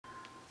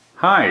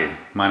Hi,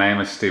 my name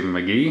is Stephen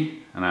McGee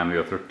and I'm the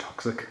author of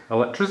Toxic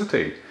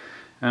Electricity,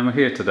 and we're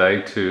here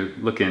today to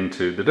look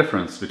into the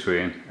difference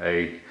between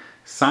a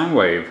sine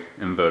wave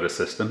inverter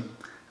system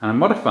and a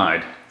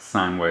modified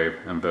sine wave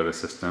inverter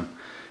system.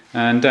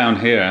 And down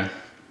here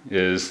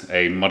is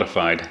a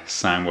modified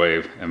sine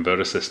wave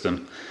inverter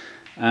system,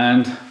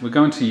 and we're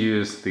going to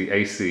use the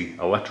AC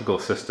electrical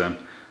system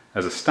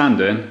as a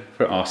stand-in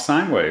for our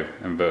sine wave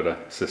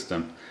inverter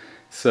system.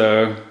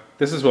 So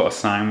this is what a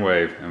sine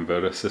wave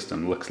inverter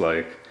system looks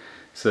like.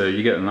 So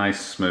you get a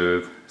nice,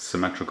 smooth,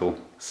 symmetrical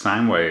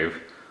sine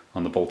wave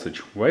on the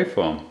voltage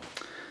waveform.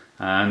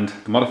 And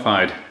the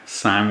modified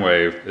sine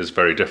wave is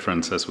very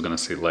different, as we're going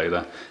to see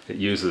later. It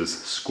uses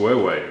square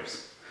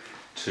waves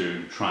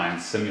to try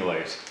and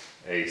simulate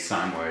a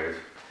sine wave.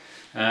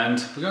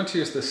 And we're going to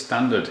use the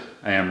standard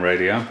AM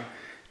radio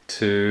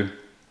to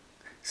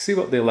see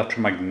what the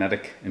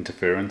electromagnetic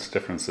interference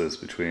difference is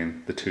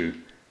between the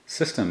two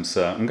systems.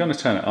 So I'm going to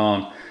turn it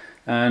on.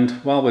 And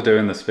while we're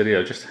doing this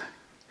video, just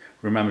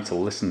remember to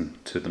listen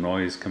to the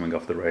noise coming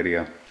off the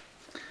radio.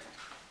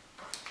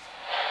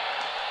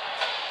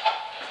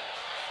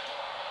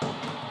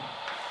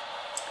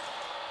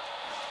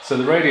 So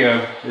the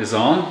radio is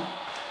on,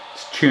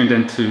 it's tuned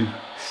into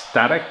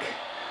static.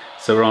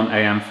 So we're on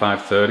AM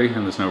 530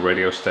 and there's no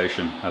radio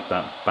station at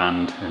that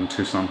band in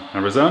Tucson,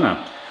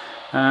 Arizona.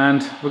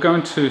 And we're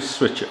going to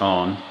switch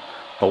on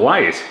the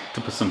light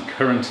to put some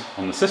current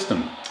on the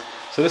system.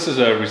 So this is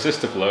a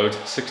resistive load,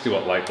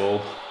 60-watt light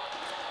bulb,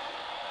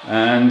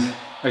 and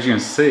as you can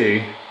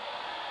see,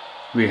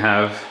 we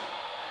have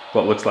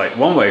what looks like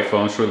one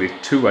waveform. It's really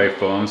two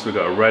waveforms. We've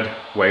got a red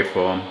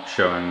waveform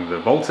showing the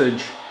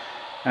voltage,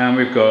 and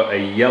we've got a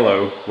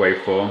yellow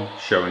waveform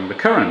showing the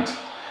current,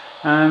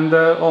 and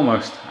they're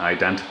almost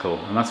identical,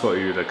 and that's what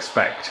you would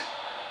expect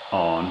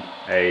on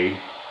a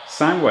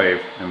sine wave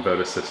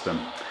inverter system.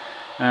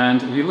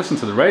 And if you listen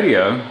to the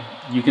radio,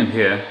 you can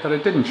hear that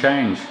it didn't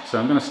change. So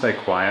I'm going to stay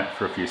quiet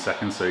for a few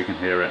seconds so you can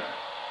hear it.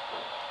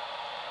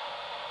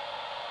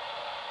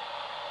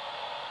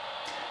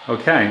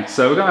 Okay,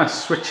 so we're going to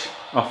switch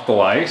off the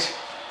light.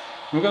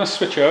 We're going to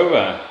switch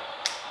over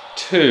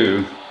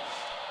to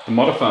the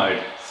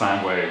modified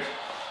sine wave.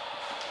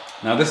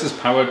 Now this is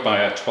powered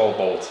by a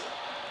 12-volt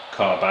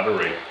car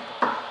battery.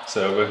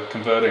 So we're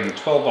converting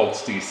 12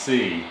 volts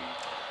DC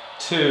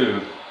to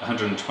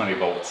 120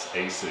 volts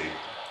AC.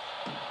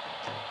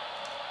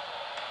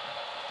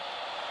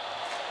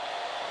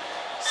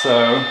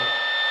 So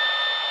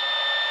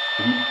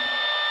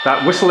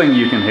that whistling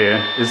you can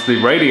hear is the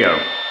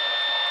radio.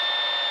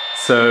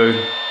 So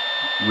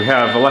we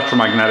have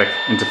electromagnetic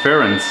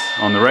interference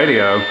on the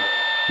radio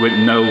with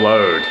no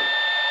load.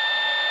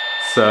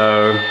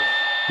 So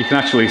you can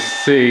actually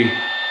see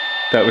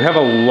that we have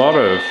a lot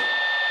of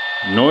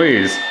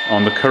noise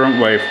on the current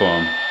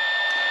waveform,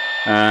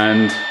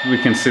 and we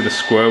can see the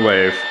square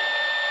wave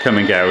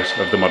coming out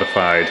of the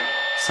modified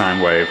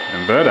sine wave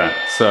inverter.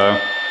 So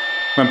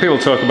when people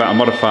talk about a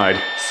modified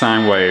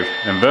sine wave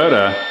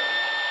inverter,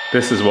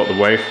 this is what the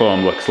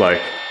waveform looks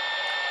like.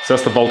 So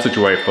that's the voltage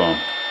waveform.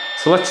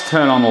 So let's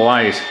turn on the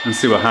light and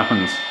see what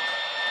happens.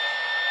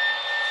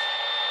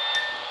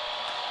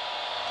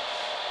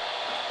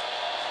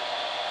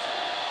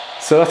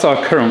 So that's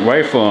our current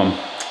waveform.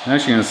 And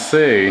as you can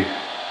see,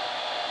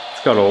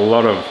 it's got a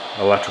lot of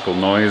electrical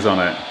noise on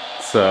it.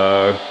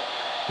 So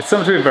it's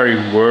something to be very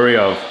wary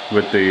of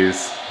with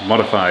these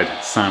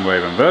modified sine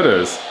wave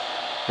inverters,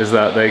 is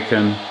that they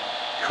can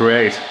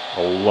create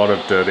a lot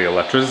of dirty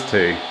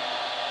electricity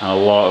and a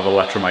lot of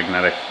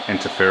electromagnetic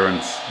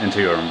interference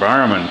into your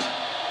environment.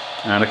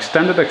 And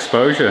extended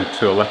exposure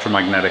to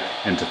electromagnetic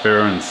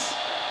interference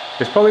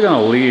is probably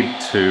going to lead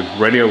to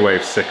radio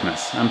wave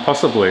sickness and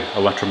possibly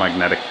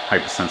electromagnetic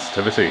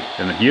hypersensitivity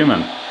in the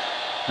human.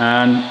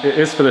 And it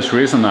is for this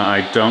reason that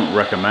I don't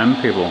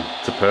recommend people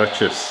to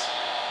purchase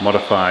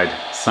modified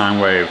sine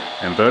wave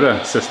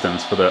inverter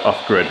systems for their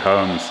off-grid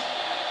homes,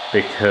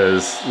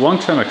 because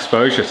long-term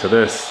exposure to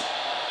this is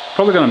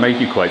probably going to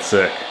make you quite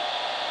sick.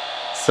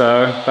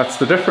 So that's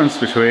the difference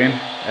between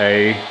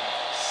a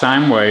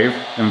sine wave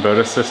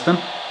inverter system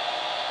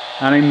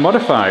and a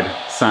modified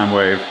sine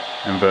wave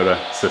inverter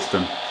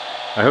system.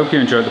 I hope you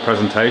enjoyed the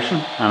presentation,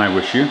 and I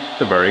wish you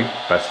the very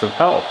best of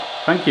health.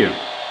 Thank you.